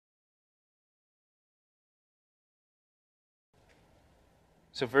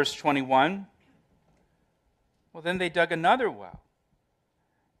So verse 21, well, then they dug another well,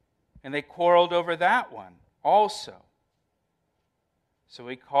 and they quarreled over that one also. So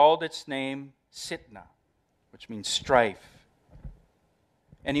he called its name Sitnah, which means strife.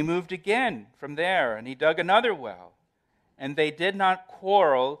 And he moved again from there, and he dug another well, and they did not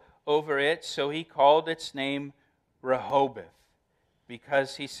quarrel over it, so he called its name Rehoboth,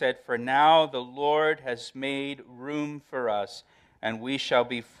 because he said, for now the Lord has made room for us, and we shall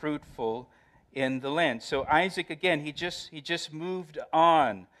be fruitful in the land. So Isaac, again, he just moved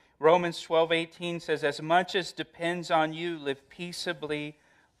on. Romans 12:18 says, as much as depends on you, live peaceably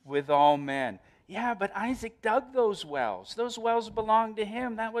with all men. Yeah, but Isaac dug those wells. Those wells belonged to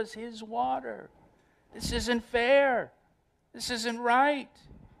him. That was his water. This isn't fair. This isn't right.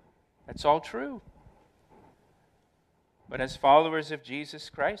 That's all true. But as followers of Jesus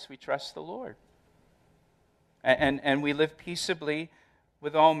Christ, we trust the Lord. And we live peaceably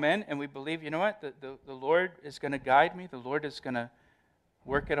with all men, and we believe, you know what, the Lord is going to guide me. The Lord is going to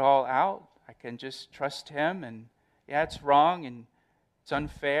work it all out. I can just trust Him, and yeah, it's wrong, and it's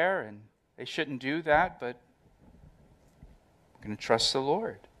unfair, and they shouldn't do that, but I'm going to trust the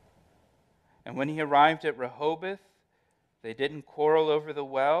Lord. And when he arrived at Rehoboth, they didn't quarrel over the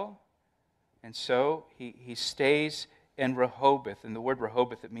well, and so he stays in Rehoboth. And the word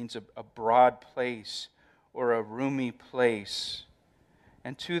Rehoboth, it means a broad place or a roomy place.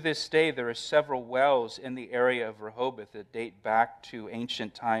 And to this day, there are several wells in the area of Rehoboth that date back to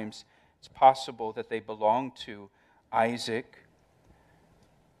ancient times. It's possible that they belong to Isaac.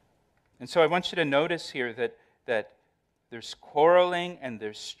 And so I want you to notice here that there's quarreling and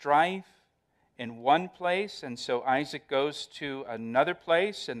there's strife in one place. And so Isaac goes to another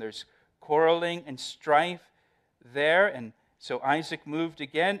place, and there's quarreling and strife there. And so Isaac moved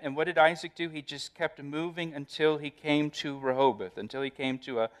again, and what did Isaac do? He just kept moving until he came to Rehoboth, until he came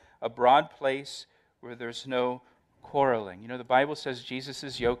to a broad place where there's no quarreling. You know, the Bible says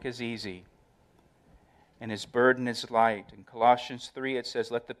Jesus' yoke is easy and His burden is light. In Colossians 3 it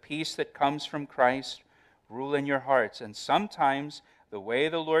says, let the peace that comes from Christ rule in your hearts. And sometimes the way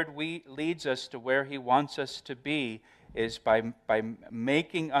the Lord leads us to where He wants us to be is by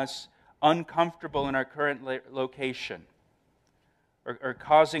making us uncomfortable in our current location. Or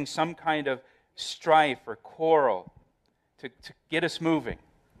causing some kind of strife or quarrel to get us moving.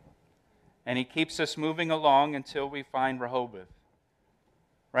 And He keeps us moving along until we find Rehoboth,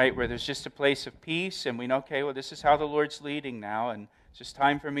 right? Where there's just a place of peace, and we know, okay, well, this is how the Lord's leading now, and it's just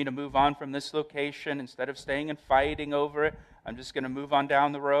time for me to move on from this location. Instead of staying and fighting over it, I'm just going to move on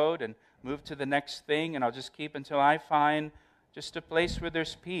down the road and move to the next thing, and I'll just keep until I find just a place where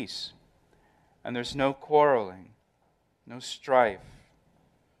there's peace, and there's no quarreling. No strife.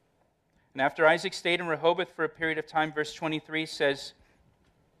 And after Isaac stayed in Rehoboth for a period of time, verse 23 says,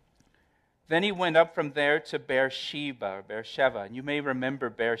 then he went up from there to Beersheba. And you may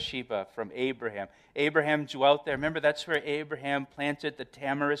remember Beersheba from Abraham. Abraham dwelt there. Remember, that's where Abraham planted the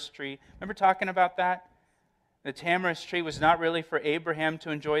tamarisk tree. Remember talking about that? The tamarisk tree was not really for Abraham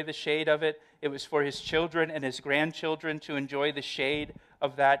to enjoy the shade of it. It was for his children and his grandchildren to enjoy the shade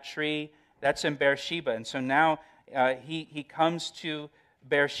of that tree. That's in Beersheba. And so now he comes to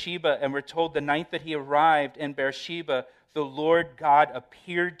Beersheba, and we're told the night that he arrived in Beersheba, the Lord God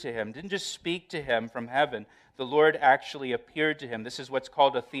appeared to him. Didn't just speak to him from heaven. The Lord actually appeared to him. This is what's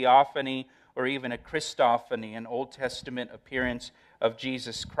called a theophany or even a Christophany, an Old Testament appearance of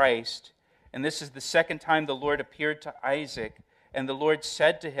Jesus Christ. And this is the second time the Lord appeared to Isaac. And the Lord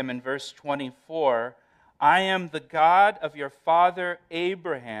said to him in verse 24, I am the God of your father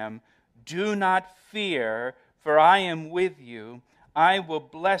Abraham. Do not fear, for I am with you. I will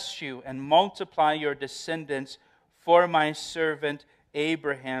bless you and multiply your descendants for my servant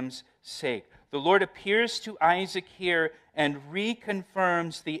Abraham's sake. The Lord appears to Isaac here and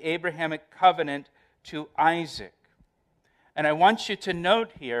reconfirms the Abrahamic covenant to Isaac. And I want you to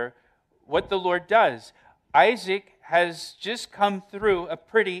note here what the Lord does. Isaac has just come through a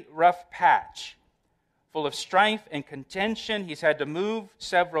pretty rough patch, full of strife and contention. He's had to move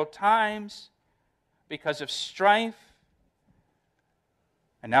several times because of strife.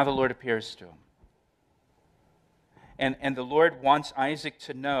 And now the Lord appears to him. And the Lord wants Isaac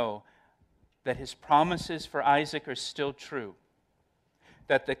to know that His promises for Isaac are still true.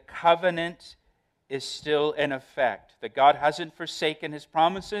 That the covenant is still in effect. That God hasn't forsaken His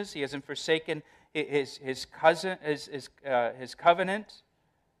promises. He hasn't forsaken His covenant.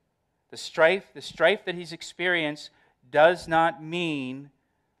 The strife that he's experienced does not mean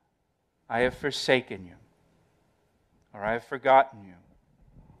I have forsaken you or I have forgotten you.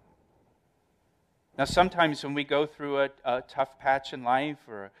 Now, sometimes when we go through a tough patch in life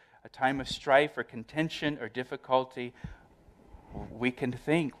or a time of strife or contention or difficulty, we can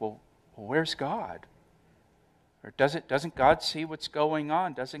think, well, where's God? Or doesn't God see what's going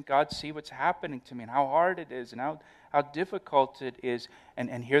on? Doesn't God see what's happening to me and how hard it is and how difficult it is?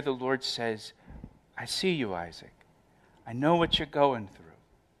 And here the Lord says, I see you, Isaac. I know what you're going through.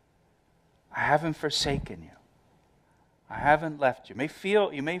 I haven't forsaken you. I haven't left you.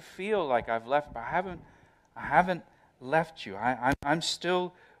 You may feel like I've left, but I haven't left you. I'm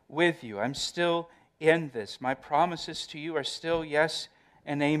still with you. I'm still in this. My promises to you are still yes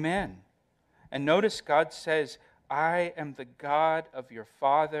and amen. And notice God says, I am the God of your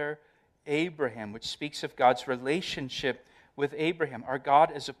father Abraham, which speaks of God's relationship with Abraham. Our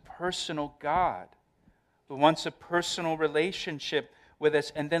God is a personal God who wants a personal relationship with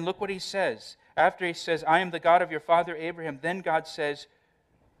us. And then look what he says. After he says, I am the God of your father Abraham, then God says,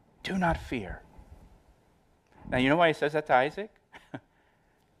 do not fear. Now, you know why he says that to Isaac?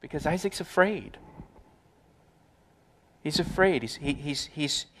 Because Isaac's afraid. He's afraid.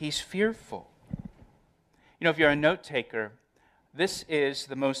 He's fearful. You know, if you're a note taker, this is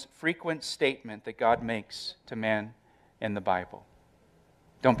the most frequent statement that God makes to man in the Bible.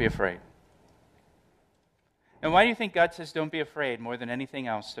 Don't be afraid. And why do you think God says don't be afraid more than anything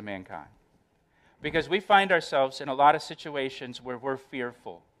else to mankind? Because we find ourselves in a lot of situations where we're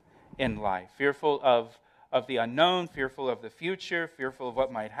fearful in life. Fearful of the unknown, fearful of the future, fearful of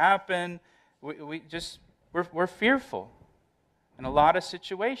what might happen. We're fearful in a lot of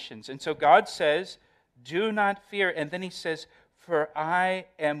situations. And so God says, do not fear. And then he says, for I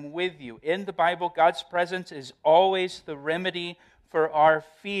am with you. In the Bible, God's presence is always the remedy for our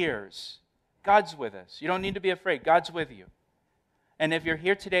fears. God's with us. You don't need to be afraid. God's with you. And if you're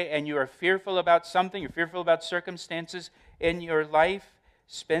here today and you are fearful about something, you're fearful about circumstances in your life,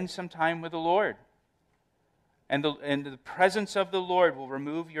 spend some time with the Lord. And the presence of the Lord will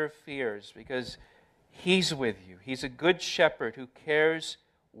remove your fears because He's with you. He's a good shepherd who cares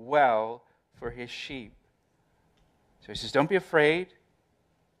well for His sheep. So He says, don't be afraid.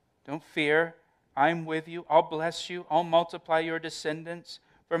 Don't fear. I'm with you. I'll bless you. I'll multiply your descendants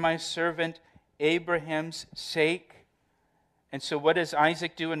for my servant Abraham's sake. And so what does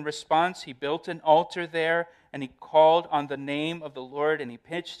Isaac do in response? He built an altar there, and he called on the name of the Lord, and he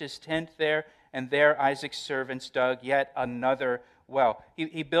pitched his tent there, and there Isaac's servants dug yet another well.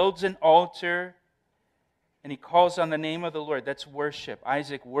 He builds an altar, and he calls on the name of the Lord. That's worship.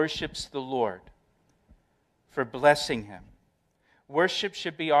 Isaac worships the Lord for blessing him. Worship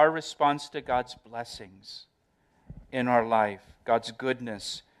should be our response to God's blessings in our life, God's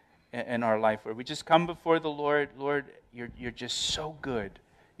goodness in our life, where we just come before the Lord. Lord, you're just so good.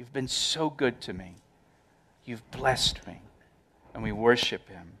 You've been so good to me. You've blessed me. And we worship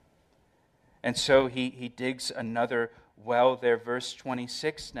Him. And so he digs another well there. Verse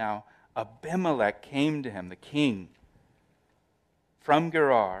 26 now. Abimelech came to him, the king, from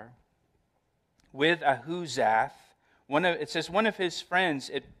Gerar, with Ahuzzath. It says one of his friends.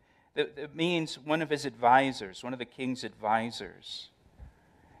 It means one of his advisors, one of the king's advisors.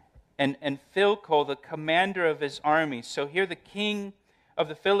 And Phichol, the commander of his army. So here the king of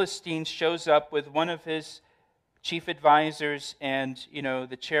the Philistines shows up with one of his chief advisors and,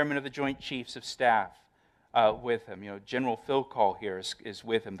 the chairman of the Joint Chiefs of Staff with him. General Phichol here is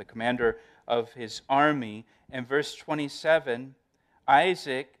with him, the commander of his army. And verse 27,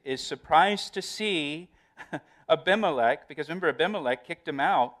 Isaac is surprised to see Abimelech, because remember Abimelech kicked him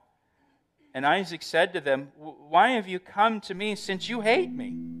out. And Isaac said to them, why have you come to me since you hate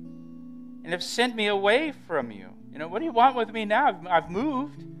me and have sent me away from you? What do you want with me now? I've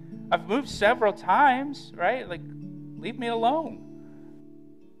moved several times, right? Leave me alone.